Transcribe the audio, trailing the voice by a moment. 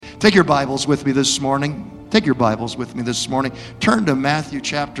Take your Bibles with me this morning. Take your Bibles with me this morning. Turn to Matthew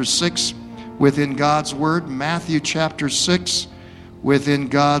chapter 6 within God's Word. Matthew chapter 6 within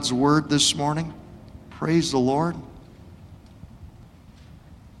God's Word this morning. Praise the Lord.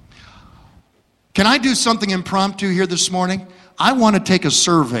 Can I do something impromptu here this morning? I want to take a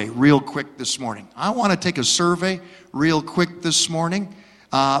survey real quick this morning.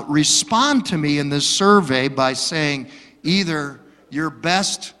 Respond to me in this survey by saying either your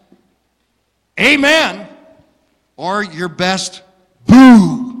best amen or your best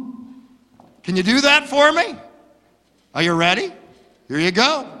boo. Can you do that for me? Are you ready? Here you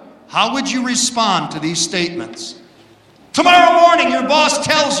go. How would you respond to these statements? Tomorrow morning, your boss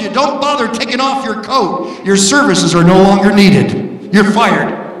tells you, don't bother taking off your coat. Your services are no longer needed. You're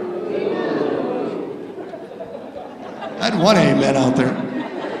fired. I had one amen out there.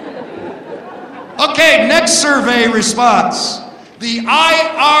 Okay, next survey response. The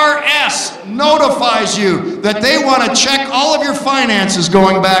IRS notifies you that they want to check all of your finances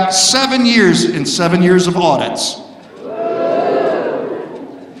going back 7 years in 7 years of audits.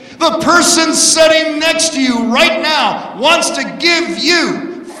 The person sitting next to you right now wants to give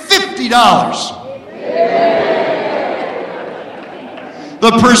you $50.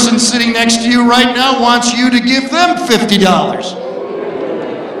 The person sitting next to you right now wants you to give them $50.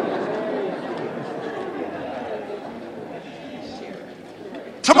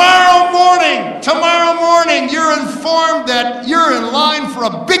 Tomorrow morning, you're informed that you're in line for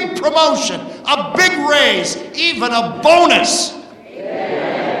a big promotion, a big raise, even a bonus.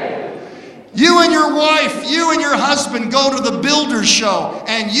 You and your wife, you and your husband go to the builder's show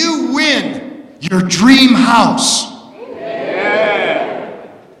and you win your dream house.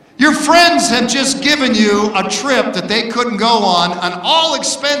 Your friends have just given you a trip that they couldn't go on, an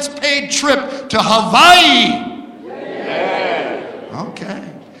all-expense-paid trip to Hawaii. Okay.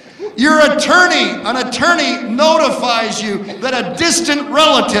 An attorney notifies you that a distant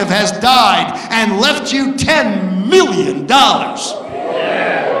relative has died and left you $10 million.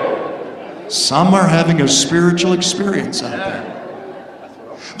 Some are having a spiritual experience out there.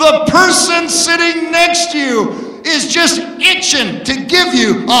 The person sitting next to you is just itching to give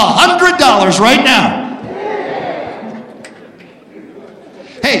you $100 right now.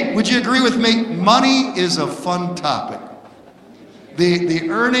 Hey, would you agree with me? Money is a fun topic. The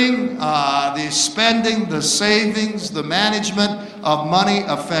earning, the spending, the savings, the management of money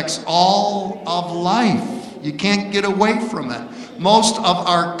affects all of life. You can't get away from it. Most of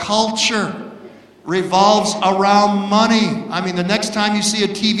our culture revolves around money. I mean, the next time you see a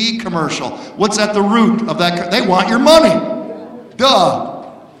TV commercial, what's at the root of that? They want your money. Duh.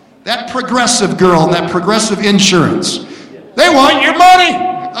 That Progressive girl and that Progressive insurance, they want your money.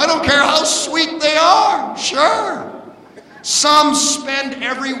 I don't care how sweet they are. Sure. Some spend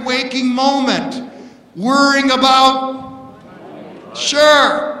every waking moment worrying about,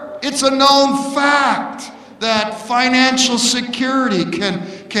 sure, it's a known fact that financial security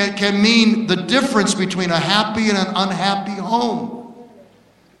can mean the difference between a happy and an unhappy home.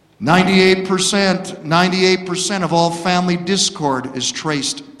 98% of all family discord is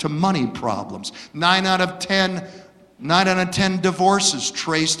traced to money problems. 9 out of 10 divorces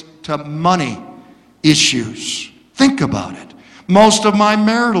traced to money issues. Think about it. Most of my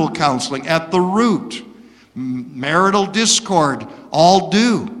marital counseling at the root, marital discord, all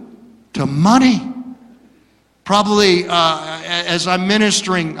due to money. Probably as I'm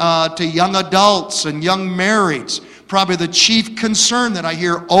ministering to young adults and young marrieds, probably the chief concern that I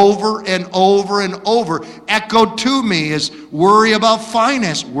hear over and over and over echoed to me is worry about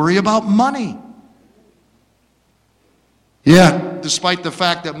finance, worry about money. Yet, despite the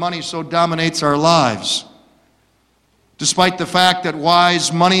fact that money so dominates our lives, despite the fact that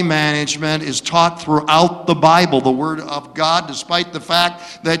wise money management is taught throughout the Bible, the Word of God, despite the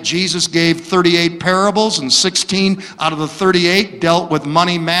fact that Jesus gave 38 parables and 16 out of the 38 dealt with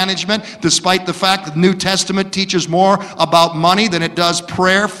money management, despite the fact that the New Testament teaches more about money than it does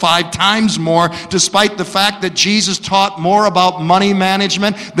prayer, 5 times more, despite the fact that Jesus taught more about money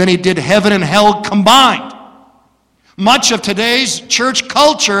management than he did heaven and hell combined. Much of today's church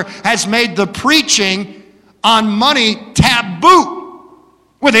culture has made the preaching on money taboo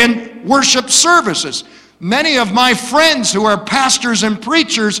within worship services. Many of my friends who are pastors and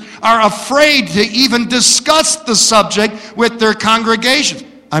preachers are afraid to even discuss the subject with their congregations.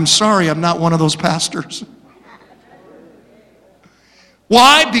 I'm sorry, I'm not one of those pastors.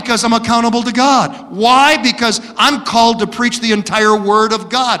 Why? Because I'm accountable to God. Why? Because I'm called to preach the entire Word of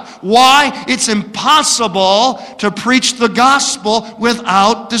God. Why? It's impossible to preach the gospel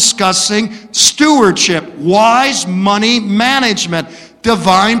without discussing stewardship, wise money management.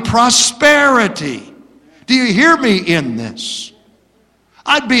 divine prosperity. Do you hear me in this?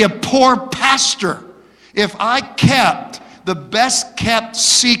 I'd be a poor pastor if I kept the best kept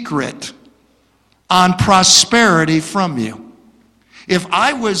secret on prosperity from you. If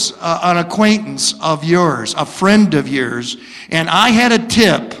I was an acquaintance of yours, a friend of yours, and I had a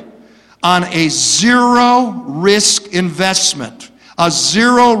tip on a zero-risk investment,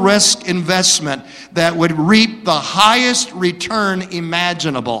 that would reap the highest return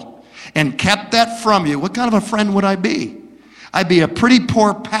imaginable, and kept that from you, what kind of a friend would I be? I'd be a pretty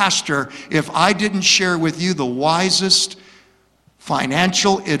poor pastor if I didn't share with you the wisest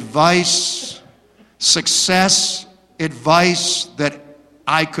financial advice, success advice that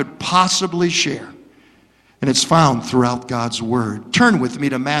I could possibly share. And it's found throughout God's Word. Turn with me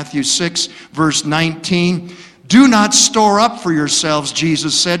to Matthew 6, verse 19. Do not store up for yourselves,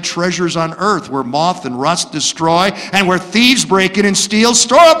 Jesus said, treasures on earth where moth and rust destroy and where thieves break in and steal.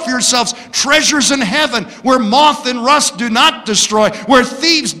 Store up for yourselves treasures in heaven where moth and rust do not destroy, where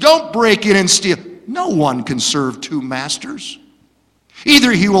thieves don't break in and steal. No one can serve two masters.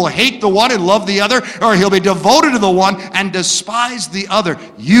 Either he will hate the one and love the other, or he'll be devoted to the one and despise the other.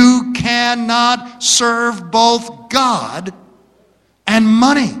 You cannot serve both God and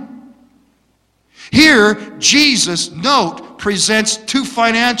money. Here, Jesus, note, presents two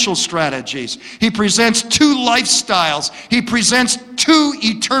financial strategies. He presents two lifestyles. He presents two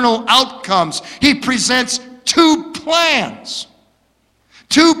eternal outcomes. He presents two plans.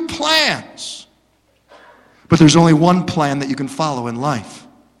 Two plans. But there's only one plan that you can follow in life.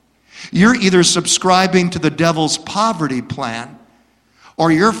 You're either subscribing to the devil's poverty plan,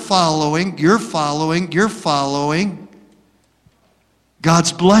 or you're following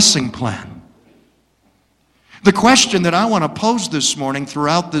God's blessing plan. The question that I want to pose this morning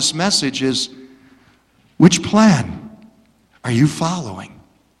throughout this message is, which plan are you following?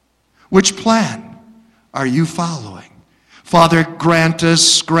 Which plan are you following? Father, grant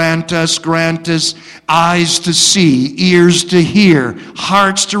us eyes to see, ears to hear,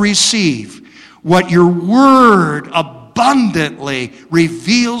 hearts to receive what your word abundantly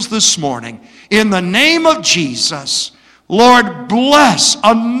reveals this morning. In the name of Jesus, Lord, bless,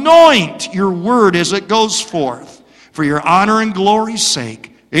 anoint your word as it goes forth for your honor and glory's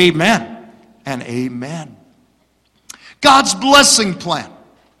sake. Amen and amen. God's blessing plan.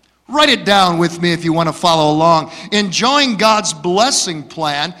 Write it down with me if you want to follow along. Enjoying God's blessing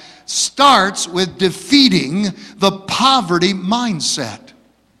plan starts with defeating the poverty mindset.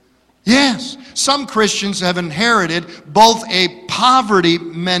 Yes, some Christians have inherited both a poverty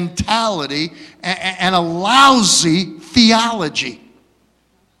mentality and a lousy theology.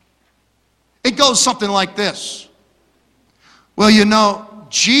 It goes something like this. Well, you know,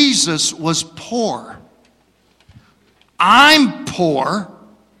 Jesus was poor. I'm poor.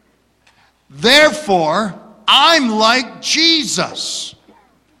 Therefore, I'm like Jesus.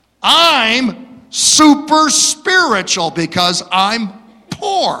 I'm super spiritual because I'm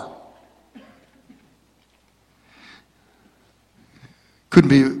poor. Couldn't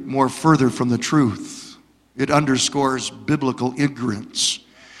be more further from the truth. It underscores biblical ignorance.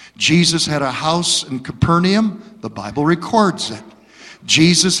 Jesus had a house in Capernaum. The Bible records it.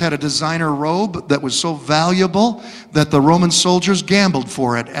 Jesus had a designer robe that was so valuable that the Roman soldiers gambled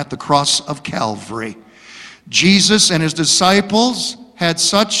for it at the cross of Calvary. Jesus and his disciples had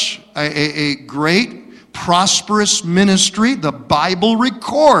such a great, prosperous ministry. The Bible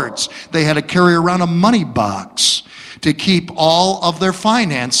records they had to carry around a money box to keep all of their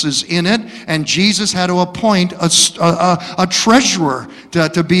finances in it, and Jesus had to appoint a treasurer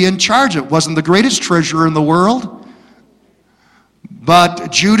to be in charge. It wasn't the greatest treasurer in the world,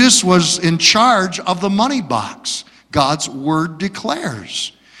 but Judas was in charge of the money box. God's word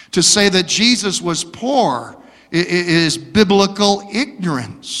declares. To say that Jesus was poor is biblical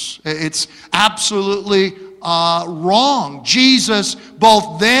ignorance. It's absolutely wrong. Jesus,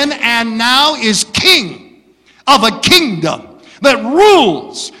 both then and now, is king of a kingdom that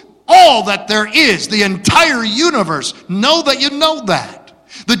rules all that there is, the entire universe. Know that you know that.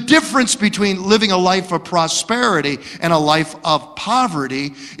 The difference between living a life of prosperity and a life of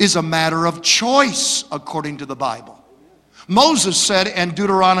poverty is a matter of choice, according to the Bible. Moses said in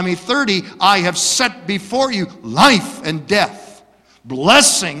Deuteronomy 30, I have set before you life and death,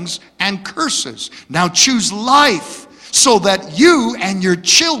 blessings and curses. Now choose life so that you and your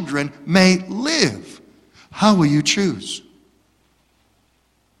children may live. How will you choose?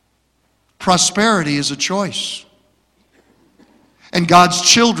 Prosperity is a choice. And God's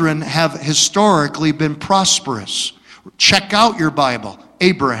children have historically been prosperous. Check out your Bible.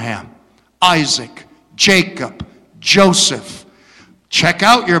 Abraham, Isaac, Jacob, Joseph. Check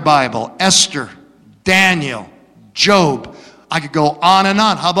out your Bible. Esther, Daniel, Job. I could go on and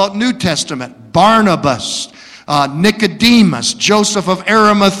on. How about New Testament? Barnabas, Nicodemus, Joseph of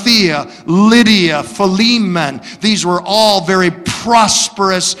Arimathea, Lydia, Philemon. These were all very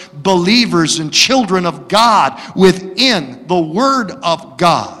prosperous believers and children of God within the Word of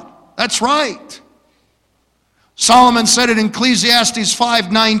God. That's right. Solomon said it in Ecclesiastes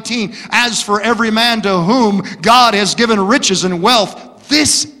 5:19, as for every man to whom God has given riches and wealth,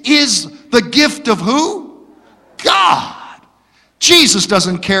 this is the gift of who? God. Jesus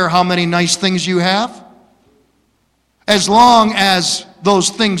doesn't care how many nice things you have, as long as those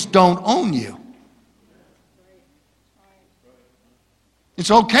things don't own you. It's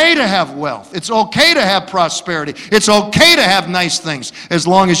okay to have wealth. It's okay to have prosperity. It's okay to have nice things, as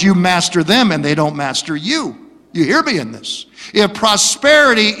long as you master them and they don't master you. You hear me in this? If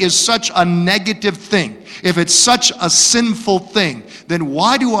prosperity is such a negative thing, if it's such a sinful thing, then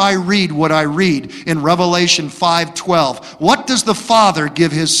why do I read what I read in Revelation 5:12? What does the Father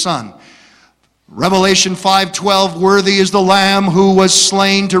give His Son? Revelation 5:12, worthy is the Lamb who was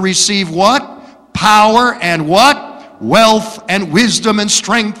slain to receive what? Power and what? Wealth and wisdom and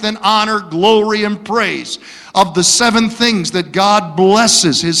strength and honor, glory and praise. Of the 7 things that God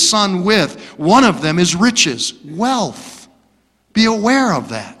blesses His Son with, one of them is riches, wealth. Be aware of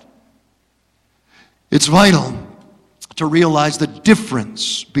that. It's vital to realize the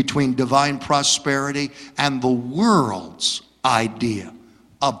difference between divine prosperity and the world's idea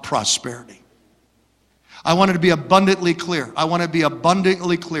of prosperity. I want it to be abundantly clear. I want to be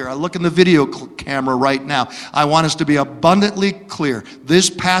abundantly clear. I look in the video camera right now. I want us to be abundantly clear. This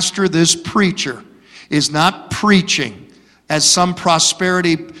pastor, this preacher, is not preaching as some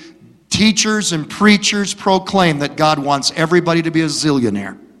prosperity teachers and preachers proclaim that God wants everybody to be a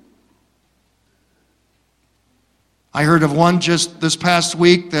zillionaire. I heard of one just this past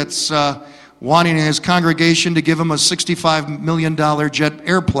week that's wanting his congregation to give him a $65 million jet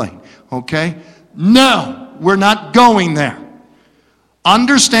airplane. Okay? No, we're not going there.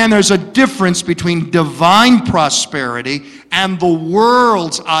 Understand there's a difference between divine prosperity and the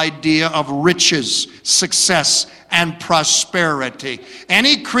world's idea of riches, success, and prosperity.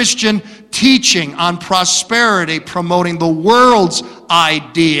 Any Christian teaching on prosperity promoting the world's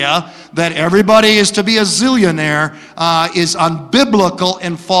idea that everybody is to be a zillionaire is unbiblical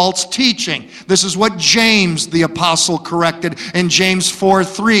and false teaching. This is what James the apostle corrected in James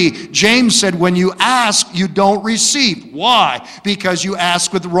 4:3. James said, when you ask, you don't receive. Why? Because you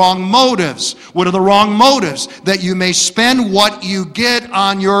ask with wrong motives. What are the wrong motives? That you may spend what you get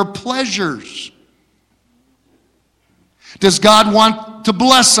on your pleasures. Does God want to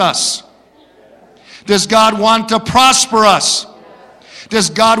bless us? Does God want to prosper us? Does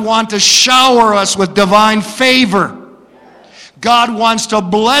God want to shower us with divine favor? God wants to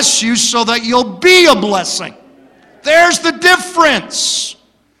bless you so that you'll be a blessing. There's the difference.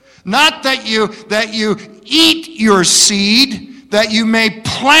 Not that you eat your seed, that you may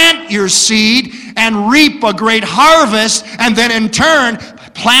plant your seed and reap a great harvest, and then in turn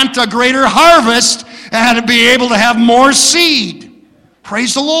plant a greater harvest and be able to have more seed.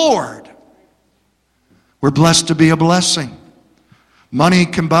 Praise the Lord. We're blessed to be a blessing. Money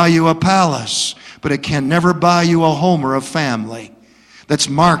can buy you a palace, but it can never buy you a home or a family that's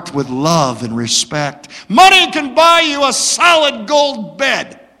marked with love and respect. Money can buy you a solid gold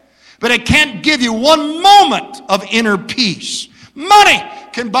bed, but it can't give you one moment of inner peace. Money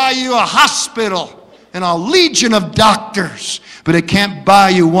can buy you a hospital and a legion of doctors, but it can't buy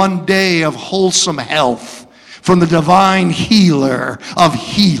you one day of wholesome health from the divine healer of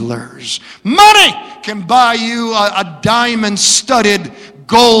healers. Money can buy you a diamond-studded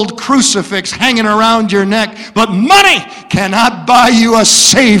gold crucifix hanging around your neck, but money cannot buy you a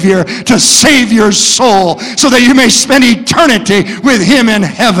Savior to save your soul so that you may spend eternity with Him in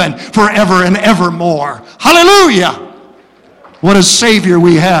heaven forever and evermore. Hallelujah! What a Savior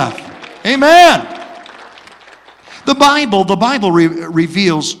we have. Amen. The Bible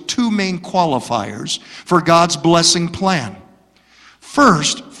reveals 2 main qualifiers for God's blessing plan.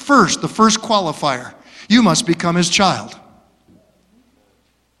 First, the first qualifier, you must become His child.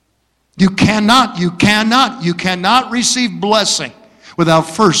 You cannot receive blessing without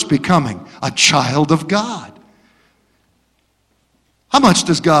first becoming a child of God. How much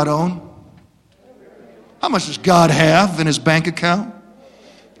does God own? How much does God have in His bank account?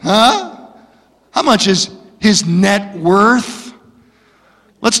 Huh? How much is His net worth?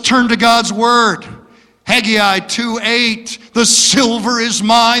 Let's turn to God's Word. Haggai 2:8, the silver is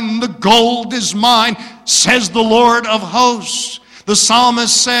mine, the gold is mine, says the Lord of hosts. The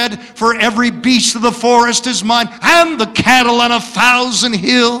psalmist said, for every beast of the forest is mine, and the cattle on 1,000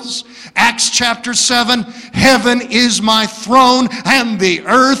 hills. Acts chapter 7, heaven is my throne, and the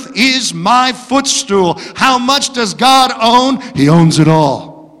earth is my footstool. How much does God own? He owns it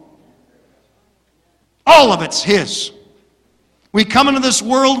all. All of it's His. We come into this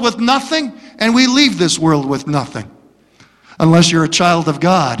world with nothing, and we leave this world with nothing. Unless you're a child of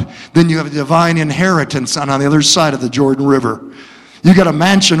God, then you have a divine inheritance on the other side of the Jordan River. You got a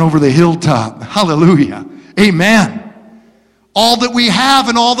mansion over the hilltop. Hallelujah. Amen. All that we have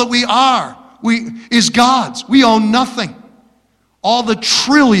and all that we are is God's. We own nothing. All the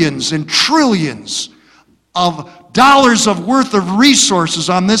trillions and trillions of dollars of worth of resources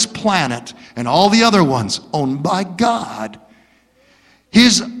on this planet and all the other ones owned by God.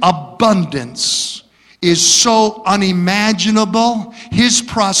 His abundance is so unimaginable. His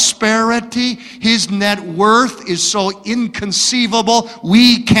prosperity, His net worth is so inconceivable.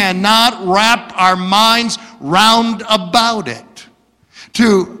 We cannot wrap our minds round about it.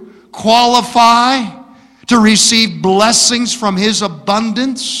 To qualify to receive blessings from His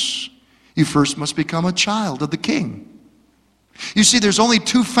abundance, you first must become a child of the King. You see, there's only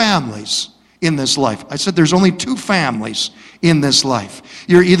two families in this life. I said there's only two families in this life.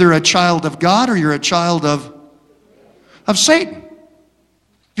 You're either a child of God or you're a child of Satan.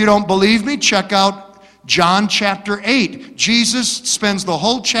 If you don't believe me, check out John chapter 8. Jesus spends the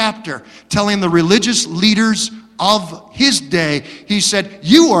whole chapter telling the religious leaders of His day, He said,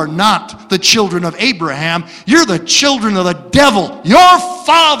 you are not the children of Abraham. You're the children of the devil, your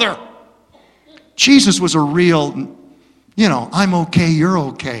father. Jesus was a real, I'm okay, you're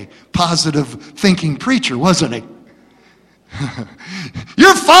okay, positive thinking preacher, wasn't He?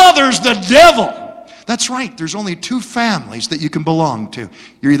 Your father's the devil. That's right. There's only two families that you can belong to.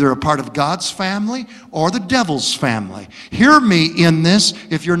 You're either a part of God's family or the devil's family. Hear me in this.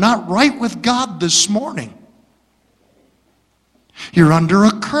 If you're not right with God this morning, you're under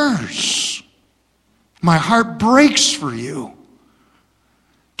a curse. My heart breaks for you.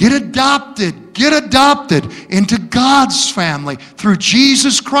 Get adopted into God's family through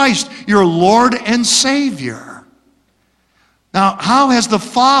Jesus Christ, your Lord and Savior. Now, how has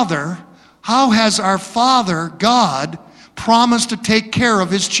our Father, God, promised to take care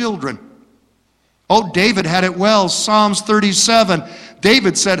of His children? Oh, David had it well. Psalms 37.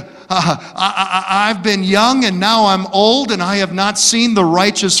 David said, I've been young and now I'm old, and I have not seen the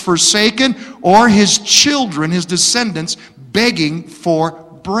righteous forsaken or his children, his descendants, begging for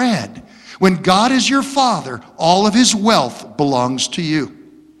bread. When God is your Father, all of His wealth belongs to you.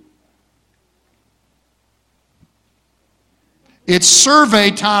 It's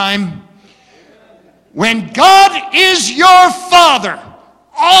survey time. When God is your Father,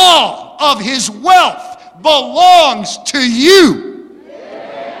 all of His wealth belongs to you.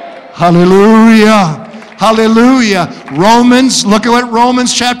 Hallelujah. Hallelujah. Look at what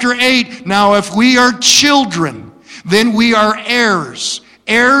Romans chapter 8. Now, if we are children, then we are heirs.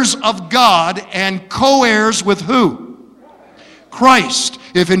 Heirs of God and co-heirs with who? Christ.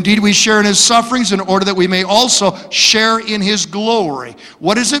 If indeed we share in His sufferings, in order that we may also share in His glory.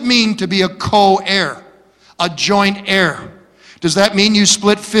 What does it mean to be a co-heir? A joint heir. Does that mean you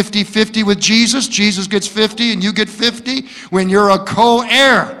split 50-50 with Jesus? Jesus gets 50 and you get 50? When you're a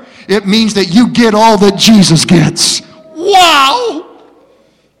co-heir, it means that you get all that Jesus gets. Wow!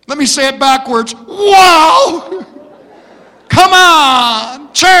 Let me say it backwards. Wow! Come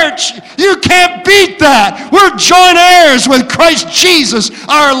on, church, you can't beat that. We're joint heirs with Christ Jesus,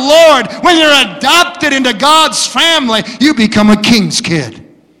 our Lord. When you're adopted into God's family, you become a king's kid.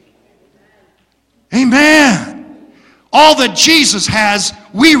 Amen. All that Jesus has,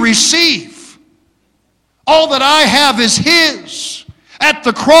 we receive. All that I have is His. At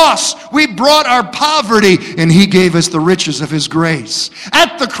the cross, we brought our poverty, and He gave us the riches of His grace.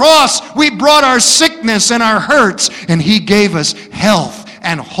 At the cross, we brought our sickness and our hurts, and He gave us health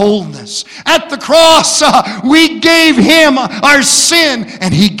and wholeness. At the cross, we gave Him our sin,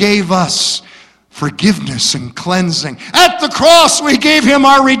 and He gave us forgiveness and cleansing. At the cross, we gave Him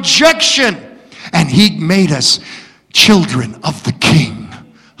our rejection, and He made us children of the King.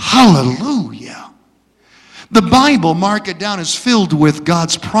 Hallelujah. The Bible, mark it down, is filled with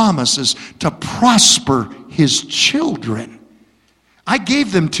God's promises to prosper His children. I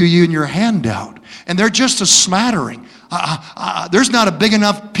gave them to you in your handout, and they're just a smattering. There's not a big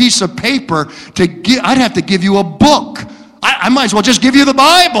enough piece of paper to give. I'd have to give you a book. I might as well just give you the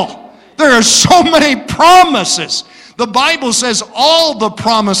Bible. There are so many promises. The Bible says all the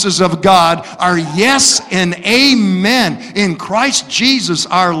promises of God are yes and amen in Christ Jesus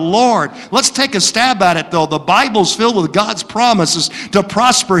our Lord. Let's take a stab at it though. The Bible's filled with God's promises to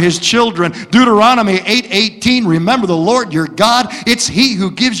prosper His children. Deuteronomy 8:18, remember the Lord your God. It's He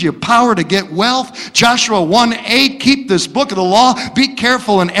who gives you power to get wealth. Joshua 1:8, keep this book of the law. Be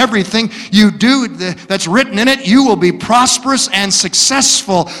careful in everything you do that's written in it. You will be prosperous and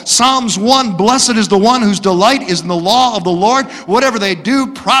successful. Psalms 1, blessed is the one whose delight is in the law of the Lord. Whatever they do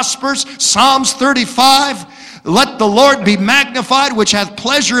prospers. Psalms 35, let the Lord be magnified, which hath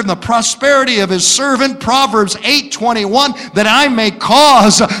pleasure in the prosperity of His servant. Proverbs 8:21, that I may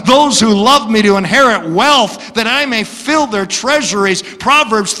cause those who love me to inherit wealth, that I may fill their treasuries.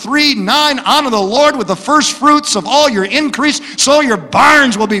 Proverbs 3:9, honor the Lord with the first fruits of all your increase, so your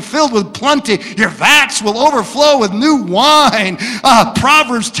barns will be filled with plenty. Your vats will overflow with new wine.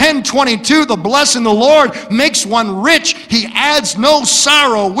 Proverbs 10:22, the blessing of the Lord makes one rich. He adds no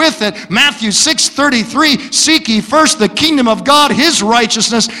sorrow with it. Matthew 6:33, seek ye first the kingdom of God, His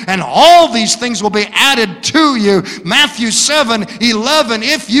righteousness, and all these things will be added to you. Matthew 7:11,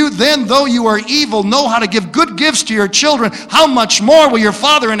 if you then, though you are evil, know how to give good gifts to your children, how much more will your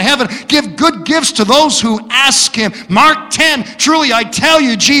Father in heaven give good gifts to those who ask Him? Mark 10, truly I tell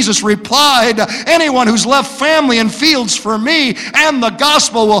you, Jesus replied, anyone who's left family and fields for me and the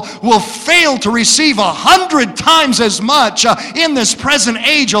gospel will fail to receive 100 times as much in this present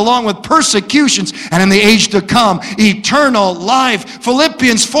age, along with persecutions, and in the age to come, eternal life.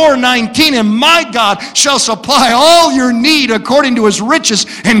 Philippians 4:19, and my God shall supply all your need according to His riches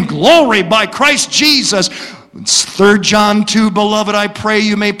and glory by Christ Jesus. 3 John 2, beloved, I pray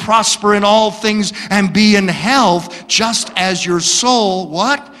you may prosper in all things and be in health, just as your soul,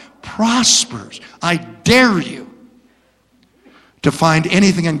 what? Prospers. I dare you to find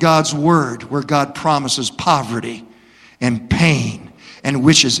anything in God's Word where God promises poverty and pain and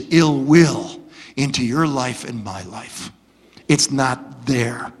wishes ill will into your life and my life. It's not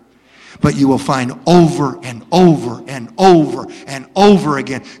there. But you will find over and over and over and over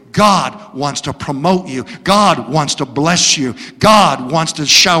again, God wants to promote you. God wants to bless you. God wants to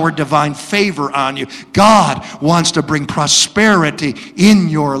shower divine favor on you. God wants to bring prosperity in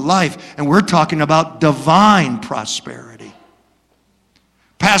your life. And we're talking about divine prosperity.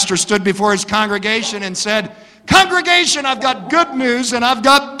 Pastor stood before his congregation and said, congregation, I've got good news and I've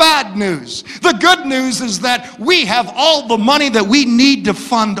got bad news. The good news is that we have all the money that we need to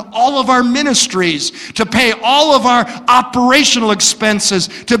fund all of our ministries, to pay all of our operational expenses,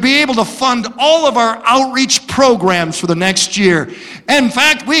 to be able to fund all of our outreach programs for the next year. In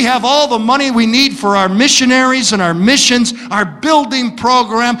fact, we have all the money we need for our missionaries and our missions, our building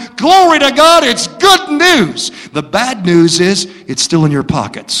program. Glory to God, it's good news. The bad news is it's still in your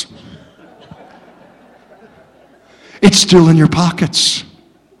pockets. It's still in your pockets.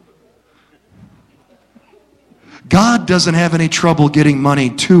 God doesn't have any trouble getting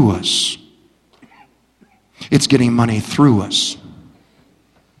money to us. It's getting money through us.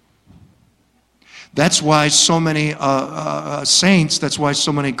 That's why so many saints, that's why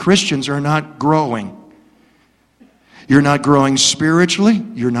so many Christians are not growing. You're not growing spiritually.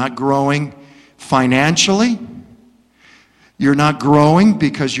 You're not growing financially. You're not growing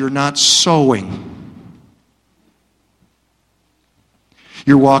because you're not sowing.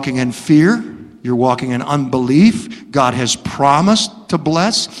 You're walking in fear. You're walking in unbelief. God has promised to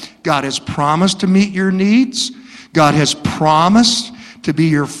bless. God has promised to meet your needs. God has promised to be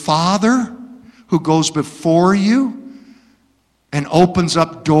your Father who goes before you and opens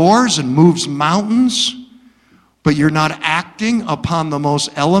up doors and moves mountains. But you're not acting upon the most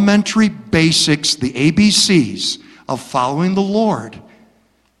elementary basics, the ABCs of following the Lord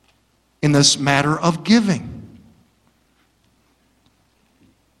in this matter of giving.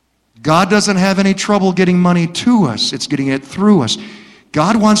 God doesn't have any trouble getting money to us. It's getting it through us.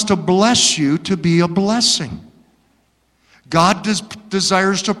 God wants to bless you to be a blessing. God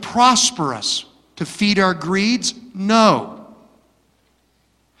desires to prosper us. To feed our greeds? No.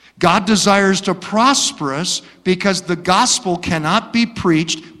 God desires to prosper us because the gospel cannot be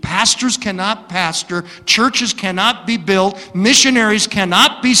preached, pastors cannot pastor, churches cannot be built, missionaries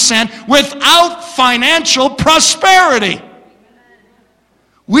cannot be sent without financial prosperity.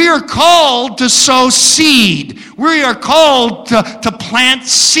 We are called to sow seed. We are called to plant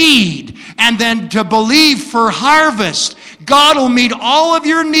seed and then to believe for harvest. God will meet all of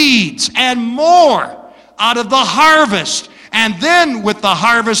your needs and more out of the harvest. And then with the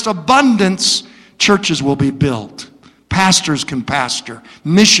harvest abundance, churches will be built. Pastors can pastor.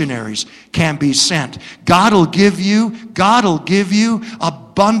 Missionaries can be sent. God will give you a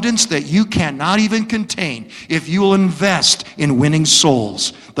abundance that you cannot even contain if you will invest in winning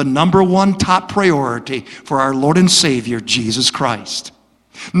souls. The number one top priority for our Lord and Savior, Jesus Christ.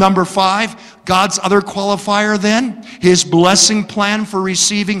 Number 5, God's other qualifier then, his blessing plan for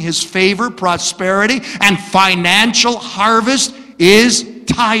receiving his favor, prosperity, and financial harvest is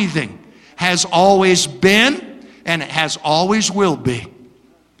tithing. Has always been and has always will be.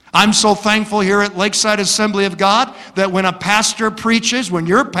 I'm so thankful here at Lakeside Assembly of God that when a pastor preaches, when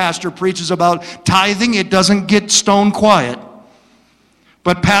your pastor preaches about tithing, it doesn't get stone quiet.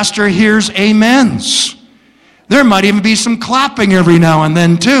 But pastor hears amens. There might even be some clapping every now and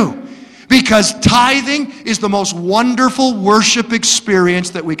then too. Because tithing is the most wonderful worship experience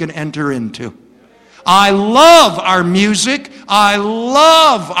that we can enter into. I love our music. I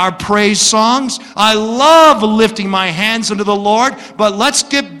love our praise songs. I love lifting my hands unto the Lord. But let's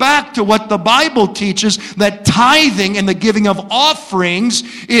get back to what the Bible teaches, that tithing and the giving of offerings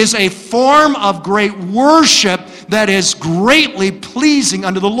is a form of great worship that is greatly pleasing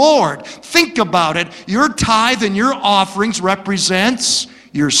unto the Lord. Think about it. Your tithe and your offerings represents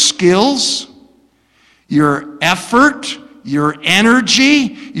your skills, your effort, your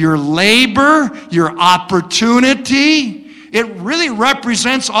energy, your labor, your opportunity. It really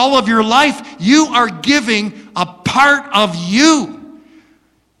represents all of your life. You are giving a part of you.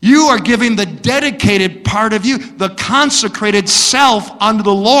 You are giving the dedicated part of you, the consecrated self unto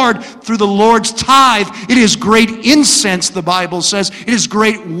the Lord through the Lord's tithe. It is great incense, the Bible says. It is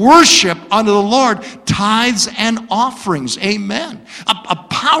great worship unto the Lord. Tithes and offerings. Amen. A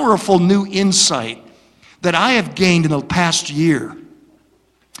powerful new insight that I have gained in the past year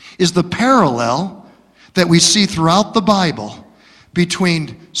is the parallel that we see throughout the Bible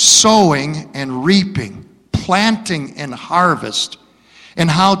between sowing and reaping, planting and harvest, and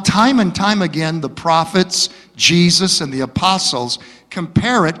how time and time again the prophets, Jesus, and the apostles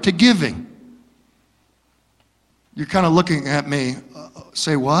compare it to giving. You're kind of looking at me,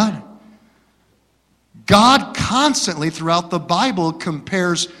 say what? God constantly throughout the Bible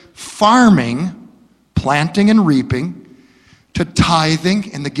compares farming, planting and reaping, to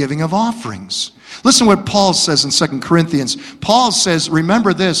tithing and the giving of offerings. Listen what Paul says in 2 Corinthians. Paul says,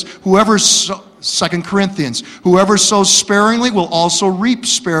 remember this, 2 Corinthians, whoever sows sparingly will also reap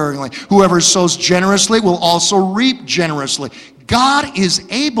sparingly. Whoever sows generously will also reap generously. God is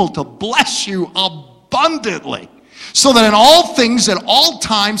able to bless you abundantly, so that in all things, at all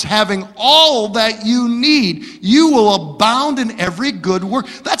times, having all that you need, you will abound in every good work.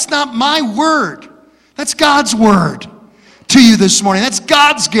 That's not my word. That's God's word to you this morning. That's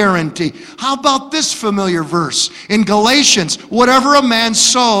God's guarantee. How about this familiar verse in Galatians? Whatever a man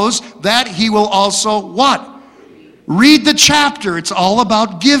sows, that he will also what? Read the chapter. It's all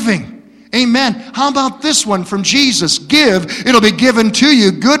about giving. Amen. How about this one from Jesus? Give, it'll be given to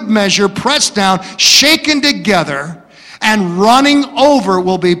you. Good measure, pressed down, shaken together, and running over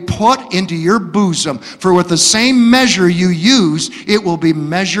will be put into your bosom. For with the same measure you use, it will be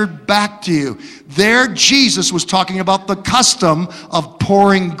measured back to you. There, Jesus was talking about the custom of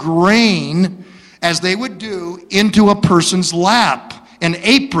pouring grain, as they would do, into a person's lap, an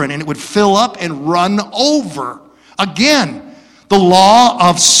apron, and it would fill up and run over. Again, the law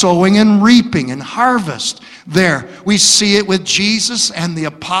of sowing and reaping and harvest. There, we see it with Jesus and the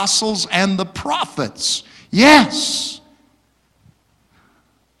apostles and the prophets. Yes.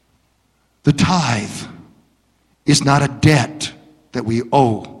 The tithe is not a debt that we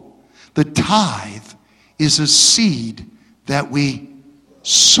owe. The tithe is a seed that we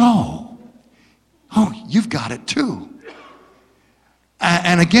sow. Oh, you've got it too.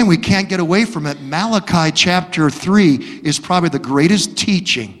 And again, we can't get away from it. Malachi chapter 3 is probably the greatest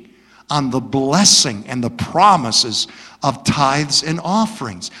teaching on the blessing and the promises of tithes and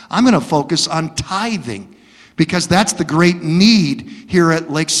offerings. I'm going to focus on tithing, because that's the great need here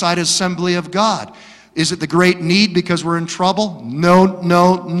at Lakeside Assembly of God. Is it the great need because we're in trouble?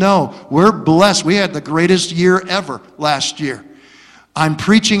 No. We're blessed. We had the greatest year ever last year. I'm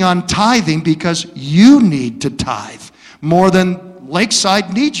preaching on tithing because you need to tithe more than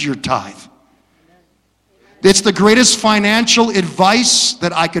Lakeside needs your tithe. It's the greatest financial advice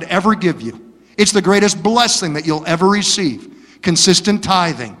that I could ever give you. It's the greatest blessing that you'll ever receive. Consistent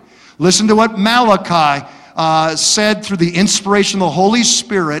tithing. Listen to what Malachi said through the inspiration of the Holy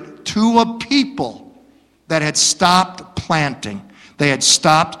Spirit to a people that had stopped planting. They had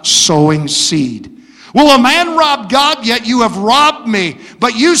stopped sowing seed. Will a man rob God? Yet you have robbed me.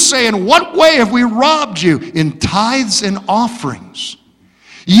 But you say, in what way have we robbed you? In tithes and offerings.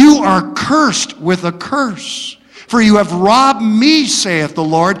 You are cursed with a curse. For you have robbed me, saith the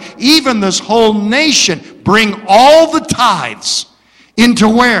Lord, even this whole nation. Bring all the tithes Into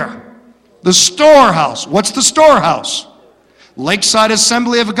where? The storehouse. What's the storehouse? Lakeside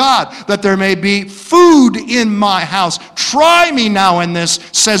Assembly of God, that there may be food in my house. Try me now in this,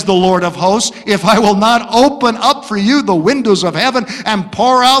 says the Lord of hosts, if I will not open up for you the windows of heaven and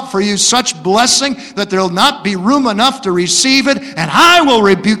pour out for you such blessing that there will not be room enough to receive it, and I will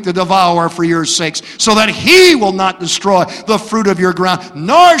rebuke the devourer for your sakes, so that he will not destroy the fruit of your ground,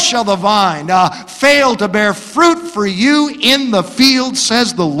 nor shall the vine fail to bear fruit for you in the field,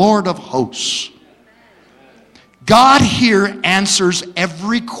 says the Lord of hosts. God here answers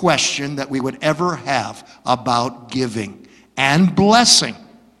every question that we would ever have about giving and blessing.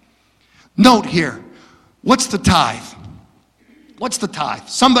 Note here, what's the tithe? What's the tithe?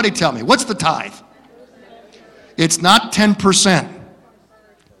 Somebody tell me, what's the tithe? It's not 10%.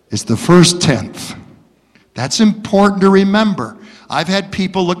 It's the first tenth. That's important to remember. I've had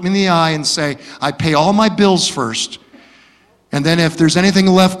people look me in the eye and say, I pay all my bills first, and then if there's anything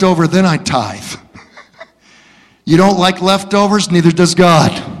left over, then I tithe. You don't like leftovers, neither does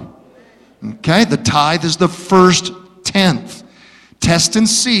God. Okay, the tithe is the first tenth. Test and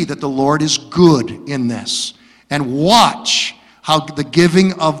see that the Lord is good in this. And watch how the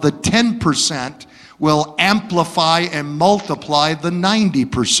giving of the 10% will amplify and multiply the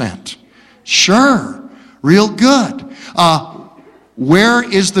 90%. Sure, real good. Where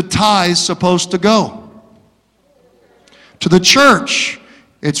is the tithe supposed to go? To the church.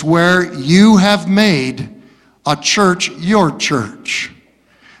 It's where you have made a church your church.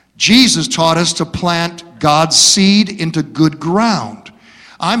 Jesus taught us to plant God's seed into good ground.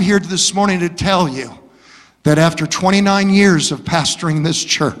 I'm here this morning to tell you that after 29 years of pastoring this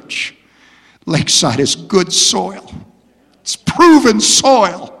church, Lakeside is good soil. It's proven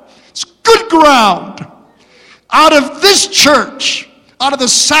soil. It's good ground. Out of this church, out of the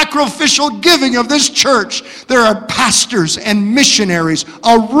sacrificial giving of this church, there are pastors and missionaries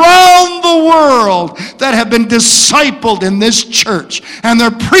around the world that have been discipled in this church. And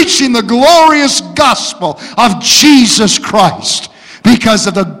they're preaching the glorious gospel of Jesus Christ because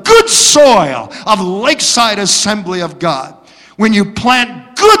of the good soil of Lakeside Assembly of God. When you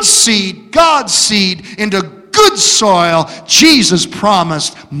plant good seed, God's seed, into good soil, Jesus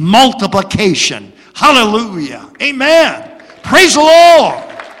promised multiplication. Hallelujah. Amen. Praise the Lord.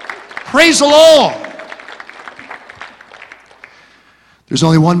 Praise the Lord. There's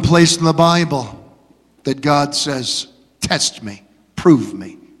only one place in the Bible that God says, test me, prove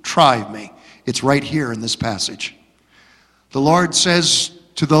me, try me. It's right here in this passage. The Lord says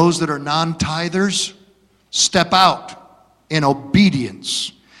to those that are non-tithers, step out in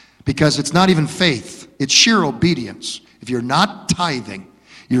obedience, because it's not even faith, it's sheer obedience. If you're not tithing,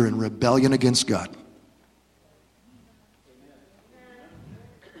 you're in rebellion against God.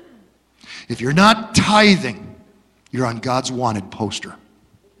 If you're not tithing, you're on God's wanted poster.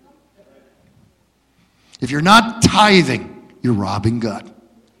 If you're not tithing, you're robbing God.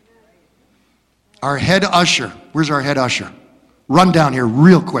 Our head usher, where's our head usher? Run down here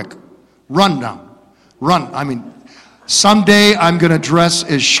real quick. Run down. Run. I mean, someday I'm going to dress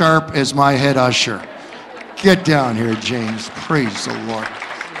as sharp as my head usher. Get down here, James. Praise the Lord.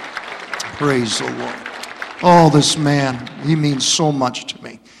 Praise the Lord. Oh, this man, he means so much to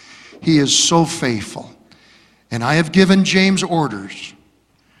me. He is so faithful. And I have given James orders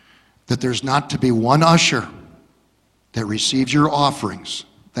that there's not to be one usher that receives your offerings,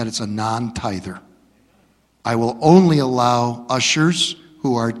 that it's a non-tither. I will only allow ushers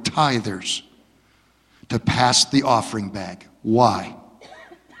who are tithers to pass the offering bag. Why?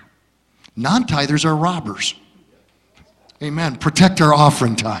 Non-tithers are robbers. Amen. Protect our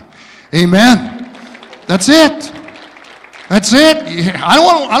offering time. Amen. That's it. That's it. I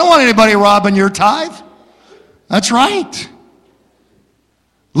don't want anybody robbing your tithe. That's right.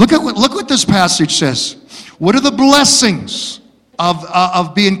 Look what this passage says. What are the blessings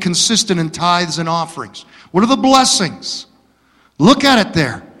of being consistent in tithes and offerings? What are the blessings? Look at it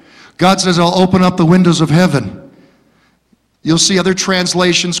there. God says, I'll open up the windows of heaven. You'll see other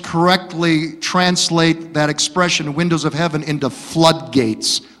translations correctly translate that expression, windows of heaven, into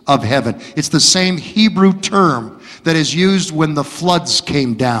floodgates of heaven. It's the same Hebrew term that is used when the floods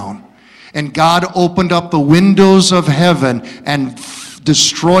came down. And God opened up the windows of heaven and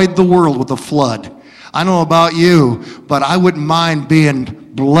destroyed the world with a flood. I don't know about you, but I wouldn't mind being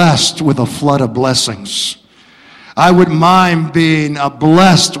blessed with a flood of blessings. I wouldn't mind being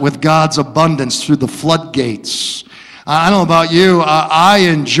blessed with God's abundance through the floodgates. I don't know about you, I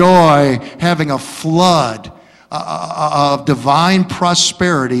enjoy having a flood of divine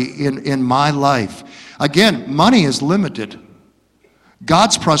prosperity in my life. Again, money is limited.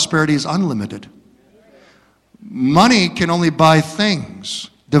 God's prosperity is unlimited. Money can only buy things.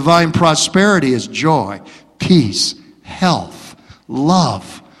 Divine prosperity is joy, peace, health,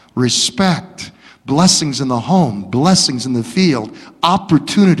 love, respect, blessings in the home, blessings in the field,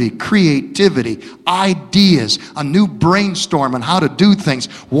 opportunity, creativity, ideas, a new brainstorm on how to do things,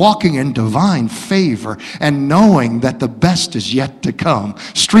 walking in divine favor and knowing that the best is yet to come.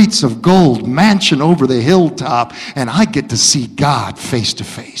 Streets of gold, mansion over the hilltop, and I get to see God face to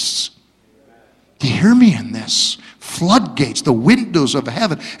face. Do you hear me in this? Floodgates, the windows of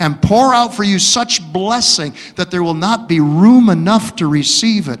heaven, and pour out for you such blessing that there will not be room enough to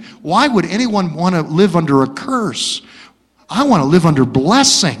receive it. Why would anyone want to live under a curse? I want to live under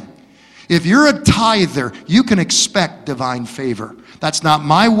blessing. If you're a tither, you can expect divine favor. That's not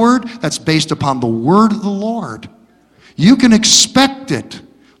my word. That's based upon the word of the Lord. You can expect it.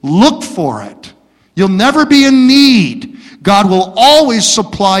 Look for it. You'll never be in need. God will always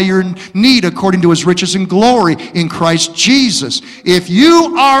supply your need according to his riches and glory in Christ Jesus. If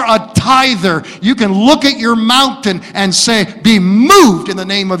you are a tither, you can look at your mountain and say, be moved in the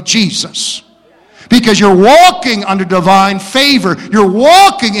name of Jesus. Because you're walking under divine favor. You're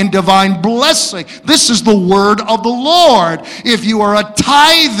walking in divine blessing. This is the word of the Lord. If you are a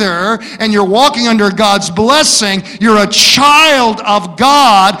tither and you're walking under God's blessing, you're a child of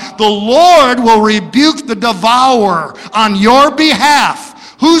God. The Lord will rebuke the devourer on your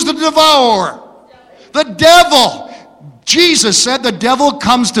behalf. Who's the devourer? The devil. Jesus said the devil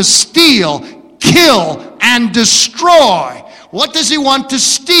comes to steal, kill, and destroy. What does he want to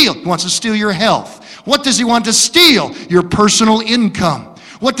steal? He wants to steal your health. What does he want to steal? Your personal income.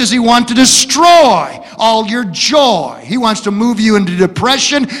 What does he want to destroy? All your joy. He wants to move you into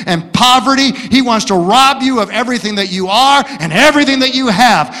depression and poverty. He wants to rob you of everything that you are and everything that you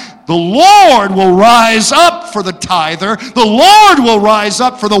have. The Lord will rise up for the tither. The Lord will rise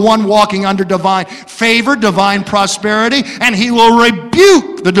up for the one walking under divine favor, divine prosperity, and he will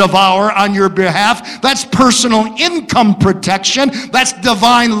rebuke the devourer on your behalf. That's personal income protection. That's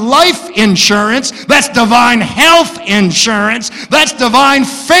divine life insurance. That's divine health insurance. That's divine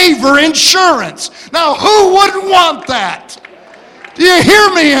favor insurance. Now, who wouldn't want that? Do you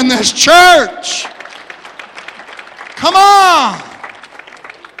hear me in this church? Come on.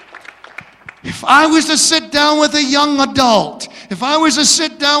 If I was to sit down with a young adult, if I was to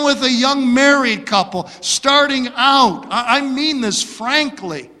sit down with a young married couple starting out, I mean this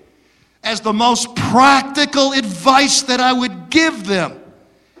frankly, as the most practical advice that I would give them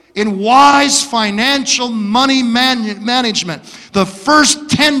in wise financial money management, the first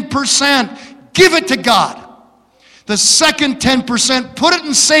 10%, give it to God. The second 10%, put it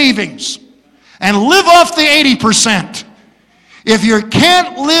in savings and live off the 80%. If you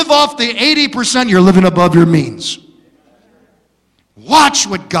can't live off the 80%, you're living above your means. Watch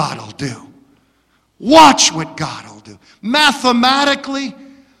what God will do. Watch what God will do. Mathematically,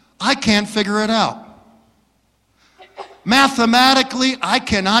 I can't figure it out. Mathematically, I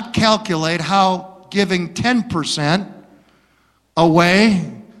cannot calculate how giving 10%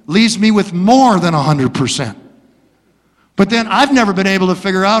 away leaves me with more than 100%. But then I've never been able to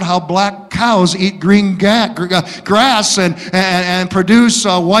figure out how black cows eat green grass and produce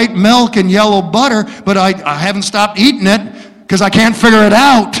white milk and yellow butter, but I haven't stopped eating it because I can't figure it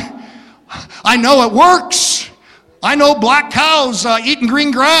out. I know it works. I know black cows eating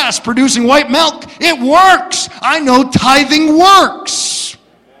green grass, producing white milk. It works. I know tithing works.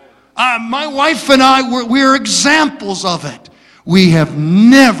 My wife and I, we're examples of it. We have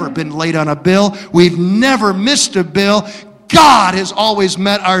never been late on a bill. We've never missed a bill. God has always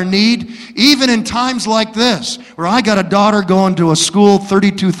met our need, even in times like this, where I got a daughter going to a school,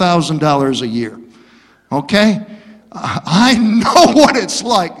 $32,000 a year. Okay? I know what it's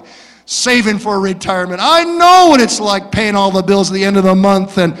like saving for retirement. I know what it's like paying all the bills at the end of the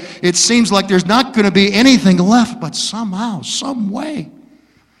month, and it seems like there's not going to be anything left, but somehow, some way.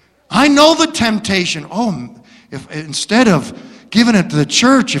 I know the temptation. Oh, if instead of giving it to the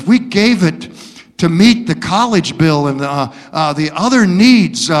church, if we gave it to meet the college bill and the other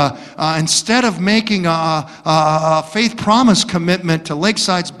needs, instead of making a faith promise commitment to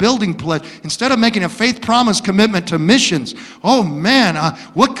Lakeside's building pledge, instead of making a faith promise commitment to missions, oh man,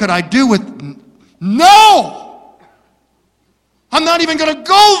 what could I do with... No! I'm not even going to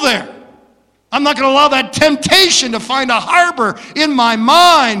go there. I'm not going to allow that temptation to find a harbor in my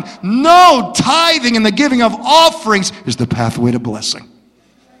mind. No, tithing and the giving of offerings is the pathway to blessing.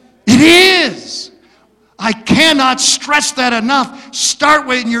 It is. I cannot stress that enough. Start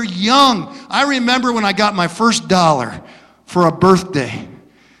when you're young. I remember when I got my first $1 for a birthday.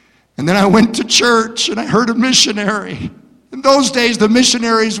 And then I went to church and I heard a missionary. In those days, the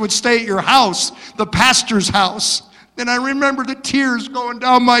missionaries would stay at your house, the pastor's house. And I remember the tears going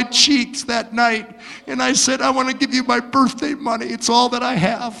down my cheeks that night. And I said, I want to give you my birthday money. It's all that I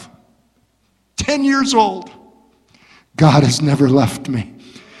have. 10 years old. God has never left me.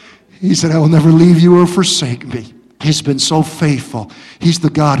 He said, I will never leave you or forsake me. He's been so faithful. He's the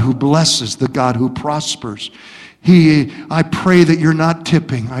God who blesses, the God who prospers. I pray that you're not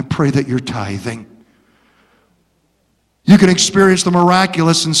tipping. I pray that you're tithing. You can experience the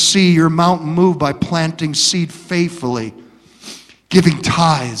miraculous and see your mountain move by planting seed faithfully, giving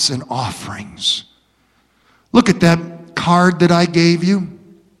tithes and offerings. Look at that card that I gave you.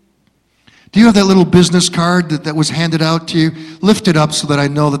 Do you have that little business card that was handed out to you? Lift it up so that I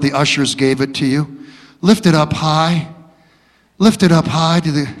know that the ushers gave it to you. Lift it up high. Lift it up high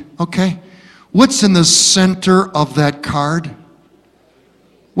to okay. What's in the center of that card?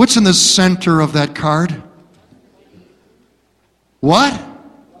 What's in the center of that card? What?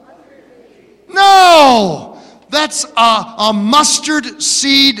 No! That's a mustard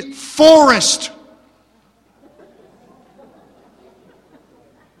seed forest.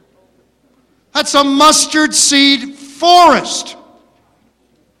 That's a mustard seed forest.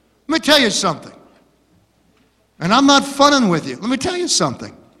 Let me tell you something. And I'm not funning with you. Let me tell you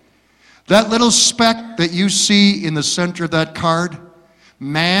something. That little speck that you see in the center of that card,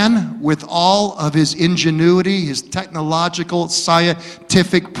 man, with all of his ingenuity, his technological,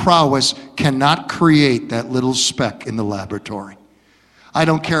 scientific prowess, cannot create that little speck in the laboratory. I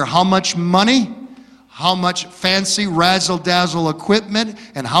don't care how much money, how much fancy razzle-dazzle equipment,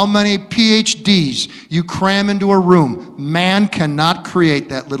 and how many PhDs you cram into a room. Man cannot create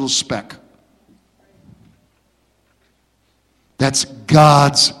that little speck. That's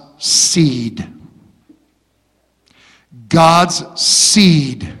God's seed. God's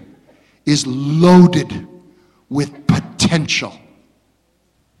seed is loaded with potential.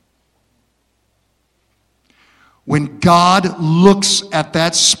 When God looks at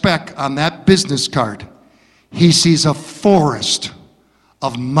that speck on that business card, he sees a forest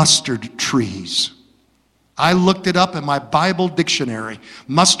of mustard trees. I looked it up in my Bible dictionary.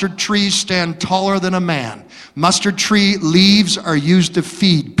 Mustard trees stand taller than a man. Mustard tree leaves are used to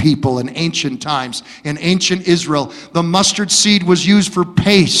feed people in ancient times. In ancient Israel, the mustard seed was used for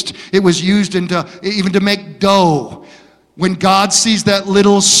paste. It was used even to make dough. When God sees that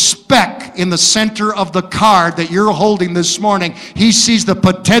little speck in the center of the card that you're holding this morning, he sees the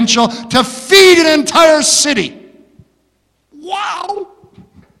potential to feed an entire city. Wow!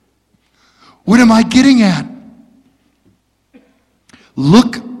 What am I getting at?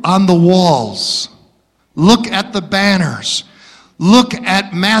 Look on the walls. Look at the banners. Look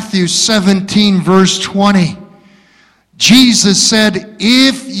at Matthew 17, verse 20. Jesus said,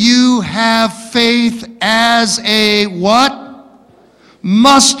 if you have faith as a what?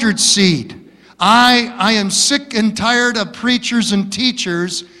 Mustard seed. I am sick and tired of preachers and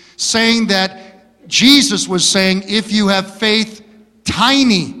teachers saying that Jesus was saying, if you have faith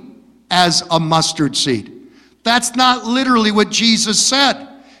tiny as a mustard seed. That's not literally what Jesus said.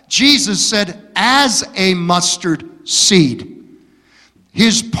 Jesus said, as a mustard seed.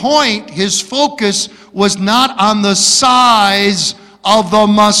 His point, his focus was not on the size of the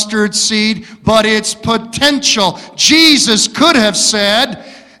mustard seed, but its potential. Jesus could have said,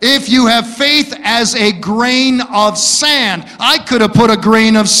 if you have faith as a grain of sand. I could have put a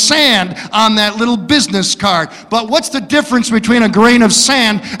grain of sand on that little business card. But what's the difference between a grain of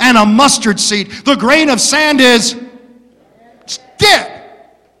sand and a mustard seed? The grain of sand is dead.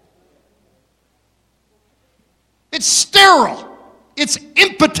 It's sterile. It's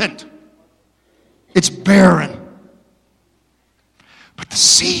impotent. It's barren. But the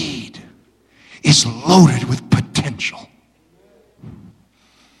seed is loaded with potential.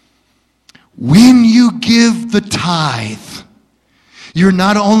 When you give the tithe, you're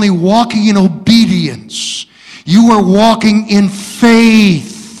not only walking in obedience, you are walking in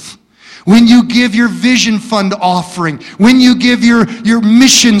faith. When you give your vision fund offering, when you give your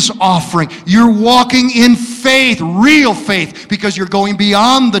missions offering, you're walking in faith, real faith, because you're going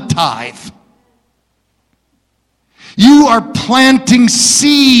beyond the tithe. You are planting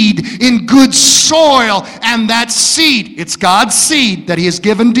seed in good soil, and that seed, it's God's seed that he has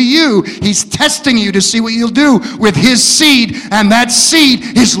given to you. He's testing you to see what you'll do with his seed, and that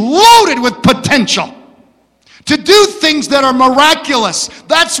seed is loaded with potential to do things that are miraculous.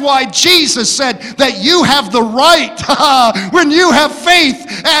 That's why Jesus said that you have the right, when you have faith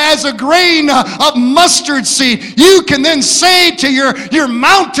as a grain of mustard seed, you can then say to your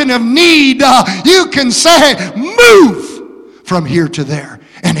mountain of need, you can say, move from here to there.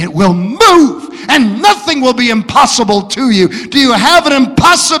 and it will move, and nothing will be impossible to you. Do you have an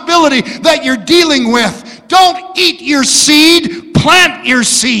impossibility that you're dealing with? Don't eat your seed, plant your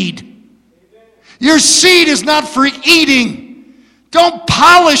seed. Your seed is not for eating. Don't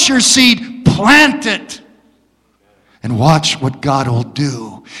polish your seed, plant it. And watch what God will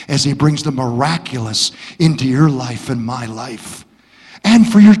do as He brings the miraculous into your life and my life.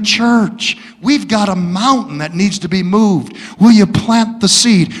 And for your church, we've got a mountain that needs to be moved. Will you plant the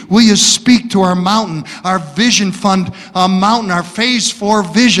seed? Will you speak to our mountain, our vision fund mountain, our phase 4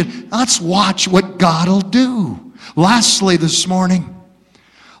 vision? Let's watch what God will do. Lastly this morning,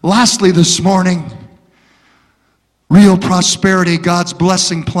 real prosperity, God's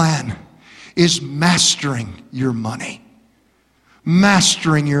blessing plan, is mastering your money.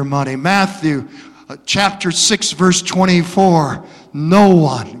 Mastering your money. Matthew chapter 6 verse 24. No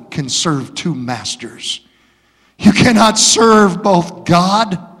one can serve two masters. You cannot serve both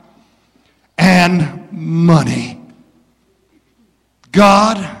God and money.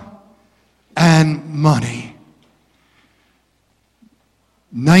 God and money.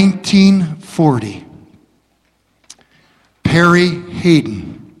 1940. Perry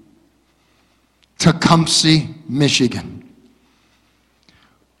Hayden, Tecumseh, Michigan.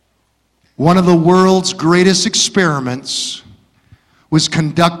 One of the world's greatest experiments was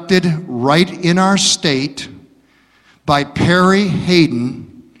conducted right in our state by Perry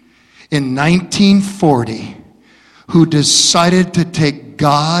Hayden in 1940, who decided to take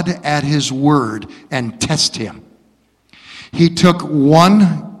God at His word and test Him. He took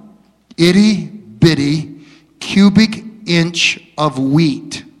one itty-bitty cubic inch of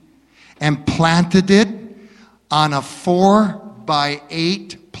wheat and planted it on a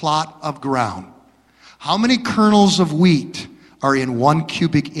 4x8 plot of ground. How many kernels of wheat are in 1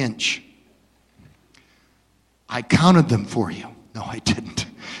 cubic inch? I counted them for you. No, I didn't.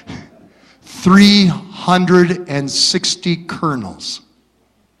 360 kernels.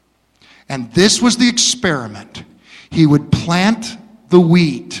 And this was the experiment. He would plant the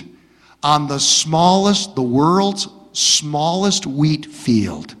wheat on the world's smallest wheat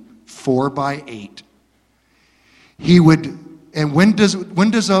field, 4x8. He would, and when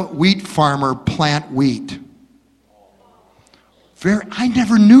does a wheat farmer plant wheat? I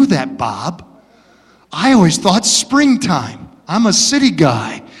never knew that, Bob. I always thought springtime. I'm a city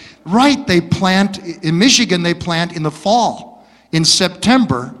guy. Right, they plant, in Michigan they plant in the fall, in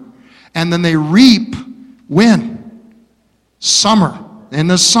September, and then they reap when? Summer. In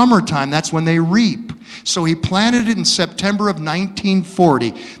the summertime, that's when they reap. So he planted it in September of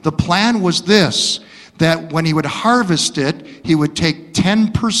 1940. The plan was this, that when he would harvest it, he would take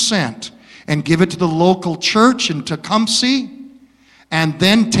 10% and give it to the local church in Tecumseh, and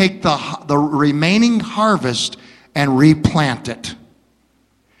then take the remaining harvest and replant it.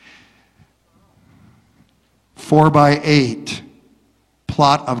 4x8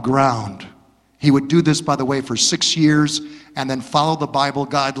 plot of ground. He would do this, by the way, for 6 years, and then follow the Bible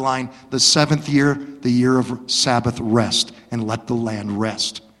guideline, the 7th year, the year of Sabbath rest, and let the land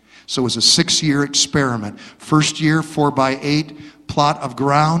rest. So it was a 6-year experiment. First year, 4x8 plot of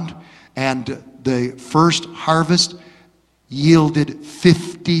ground, and the first harvest yielded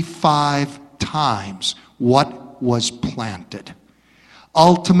 55 times what was planted.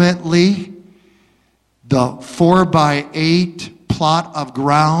 Ultimately, the 4x8 plot of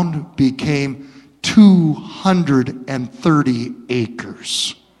ground became 230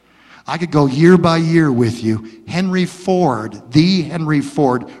 acres. I could go year by year with you. Henry Ford,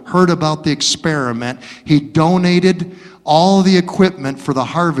 heard about the experiment. He donated all the equipment for the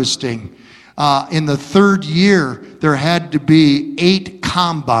harvesting. In the 3rd year, there had to be 8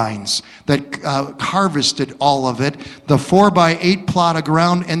 combines that harvested all of it. The 4x8 plot of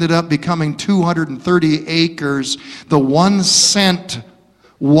ground ended up becoming 230 acres. The 1 cent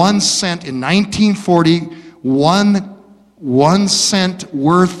in 1940, 1 cent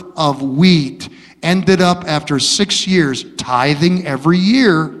worth of wheat ended up, after 6 years, tithing every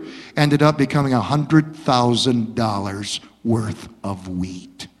year, ended up becoming $100,000 worth of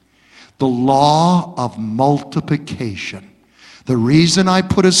wheat. The law of multiplication. The reason I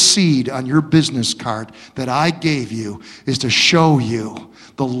put a seed on your business card that I gave you is to show you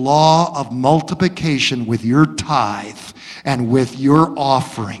the law of multiplication with your tithe and with your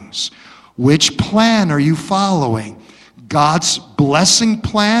offerings. Which plan are you following? God's blessing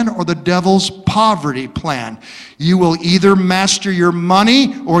plan or the devil's poverty plan? You will either master your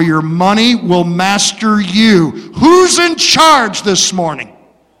money or your money will master you. Who's in charge this morning?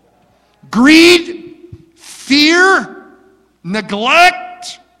 Greed, fear,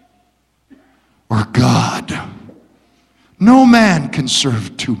 neglect, or God? No man can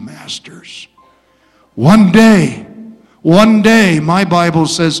serve two masters. One day, my Bible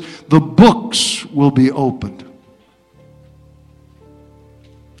says, the books will be opened.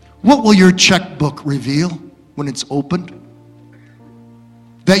 What will your checkbook reveal when it's opened?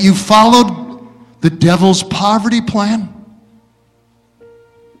 That you followed the devil's poverty plan?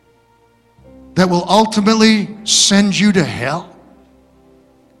 That will ultimately send you to hell?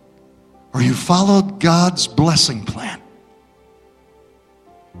 Or you followed God's blessing plan?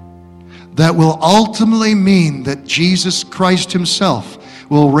 That will ultimately mean that Jesus Christ himself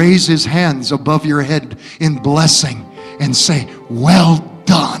will raise his hands above your head in blessing and say, well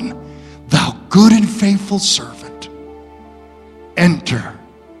done, thou good and faithful servant. Enter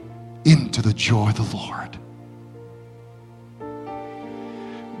into the joy of the Lord.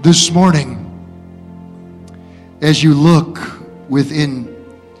 This morning, as you look within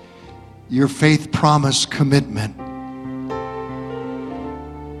your faith promise commitment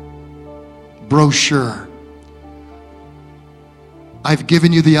brochure, I've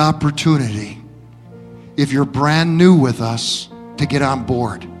given you the opportunity, if you're brand new with us, to get on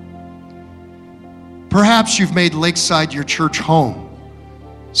board. Perhaps you've made Lakeside your church home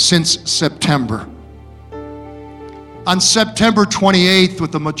since September. On September 28th,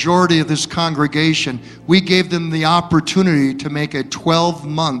 with the majority of this congregation, we gave them the opportunity to make a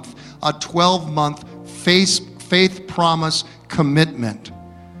 12-month faith promise commitment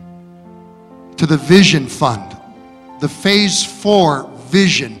to the Vision Fund, the Phase 4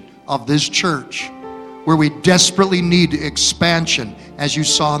 vision of this church, where we desperately need expansion, as you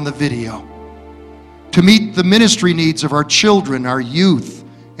saw in the video, to meet the ministry needs of our children, our youth,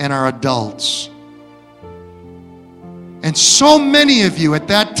 and our adults. And so many of you at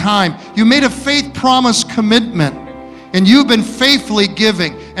that time, you made a faith promise commitment, and you've been faithfully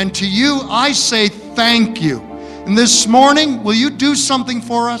giving. And to you, I say thank you. And this morning, will you do something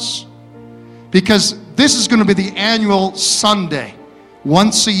for us? Because this is going to be the annual Sunday,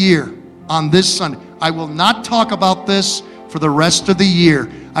 once a year on this Sunday. I will not talk about this for the rest of the year.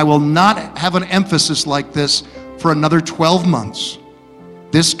 I will not have an emphasis like this for another 12 months.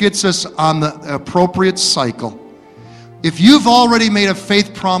 This gets us on the appropriate cycle. If you've already made a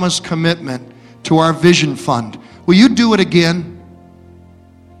faith promise commitment to our Vision Fund, will you do it again?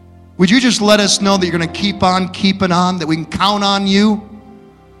 Would you just let us know that you're going to keep on keeping on, that we can count on you?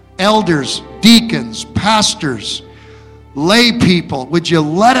 Elders, deacons, pastors, lay people, would you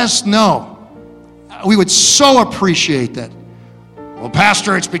let us know? We would so appreciate that. Well,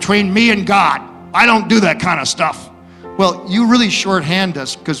 Pastor, it's between me and God. I don't do that kind of stuff. Well, you really shorthand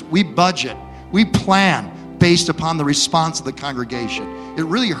us, because we budget, we plan based upon the response of the congregation. It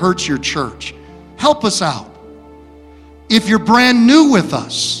really hurts your church. Help us out. If you're brand new with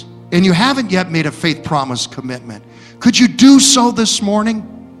us and you haven't yet made a faith promise commitment, could you do so this morning?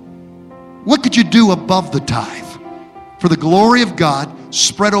 What could you do above the tithe for the glory of God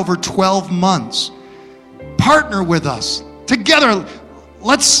spread over 12 months? Partner with us. Together,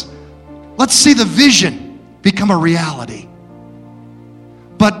 let's see the vision become a reality.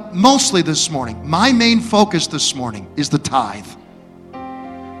 But mostly this morning, my main focus this morning is the tithe.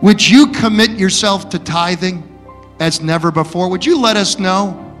 Would you commit yourself to tithing as never before? Would you let us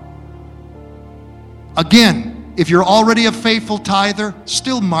know? Again, if you're already a faithful tither,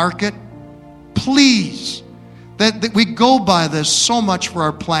 still mark it. Please, that we go by this so much for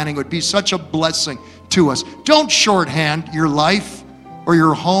our planning. It would be such a blessing to us. Don't shorthand your life or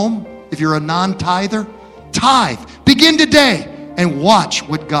your home if you're a non-tither. Tithe. Begin today and watch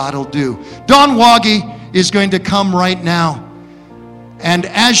what God will do. Dawn Woggy is going to come right now. And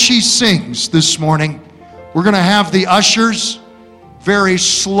as she sings this morning, we're going to have the ushers, very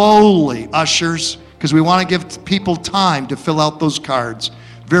slowly, ushers, because we want to give people time to fill out those cards.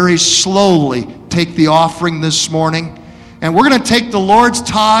 Very slowly take the offering this morning. And we're going to take the Lord's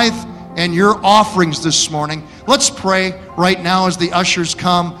tithe and your offerings this morning. Let's pray right now as the ushers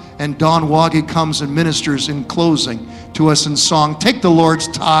come and Dawn Woggy comes and ministers in closing to us in song. Take the Lord's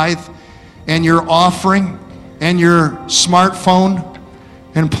tithe and your offering and your smartphone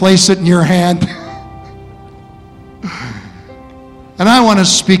and place it in your hand. And I want to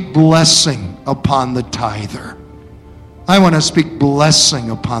speak blessing upon the tither. I want to speak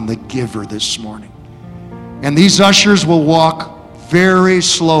blessing upon the giver this morning. And these ushers will walk very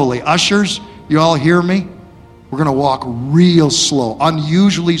slowly. Ushers, you all hear me? We're going to walk real slow,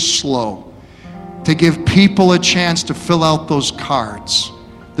 unusually slow, to give people a chance to fill out those cards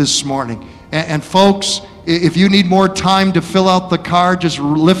this morning. And folks, if you need more time to fill out the card, just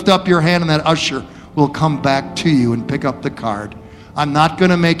lift up your hand and that usher will come back to you and pick up the card. I'm not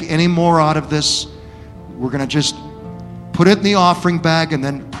going to make any more out of this. We're going to just put put it in the offering bag and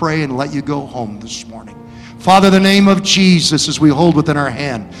then pray and let you go home this morning. Father, in the name of Jesus, as we hold within our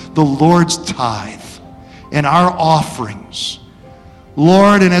hand the Lord's tithe and our offerings,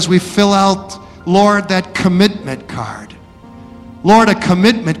 Lord, and as we fill out, Lord, that commitment card, Lord, a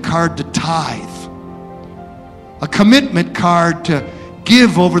commitment card to tithe, a commitment card to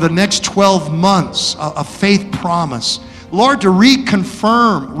give over the next 12 months, a faith promise, Lord, to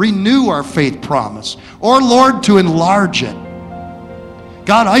reconfirm, renew our faith promise, or Lord, to enlarge it.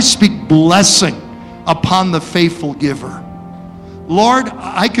 God, I speak blessing upon the faithful giver. Lord,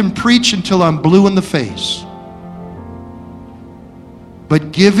 I can preach until I'm blue in the face.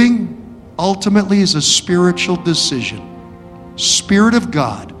 But giving ultimately is a spiritual decision. Spirit of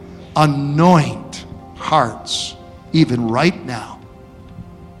God, anoint hearts, even right now,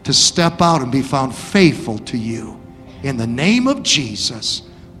 to step out and be found faithful to you. In the name of Jesus,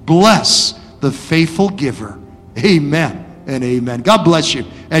 bless the faithful giver. Amen and amen. God bless you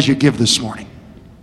as you give this morning.